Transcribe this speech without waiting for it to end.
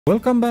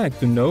Welcome back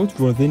to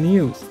Noteworthy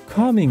News,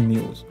 calming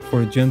news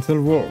for a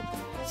gentle world.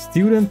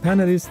 Student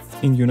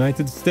panelists in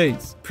United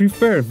States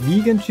prefer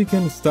vegan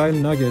chicken-style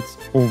nuggets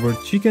over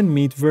chicken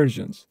meat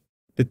versions.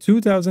 The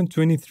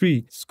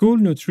 2023 School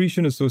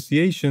Nutrition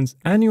Association's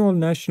annual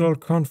national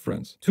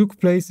conference took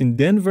place in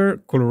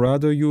Denver,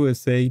 Colorado,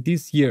 USA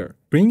this year,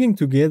 bringing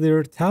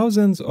together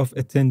thousands of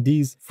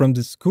attendees from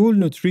the school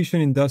nutrition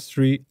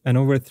industry and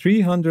over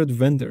 300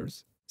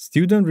 vendors.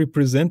 Student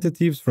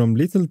representatives from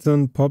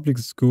Littleton Public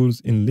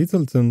Schools in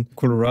Littleton,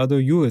 Colorado,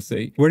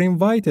 USA were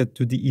invited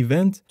to the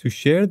event to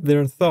share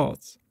their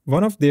thoughts.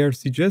 One of their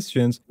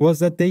suggestions was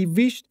that they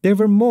wished there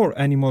were more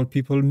Animal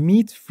People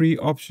meat-free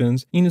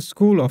options in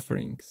school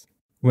offerings.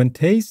 When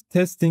taste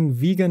testing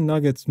vegan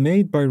nuggets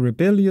made by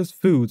Rebellious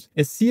Foods,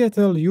 a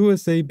Seattle,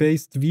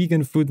 USA-based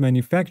vegan food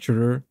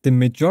manufacturer, the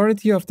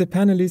majority of the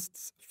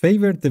panelists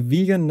favored the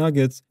vegan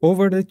nuggets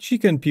over the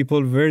Chicken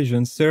People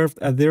version served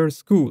at their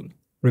school.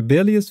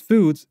 Rebellious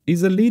Foods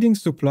is a leading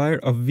supplier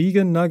of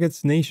vegan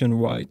nuggets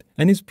nationwide,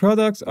 and its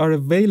products are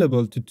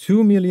available to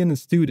 2 million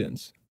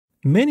students.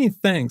 Many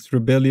thanks,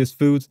 Rebellious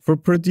Foods, for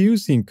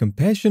producing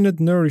compassionate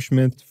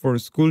nourishment for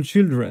school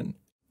children.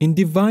 In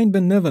divine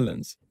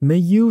benevolence, may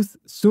youth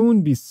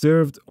soon be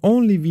served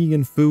only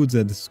vegan foods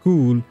at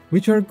school,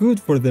 which are good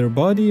for their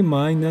body,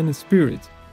 mind, and spirit.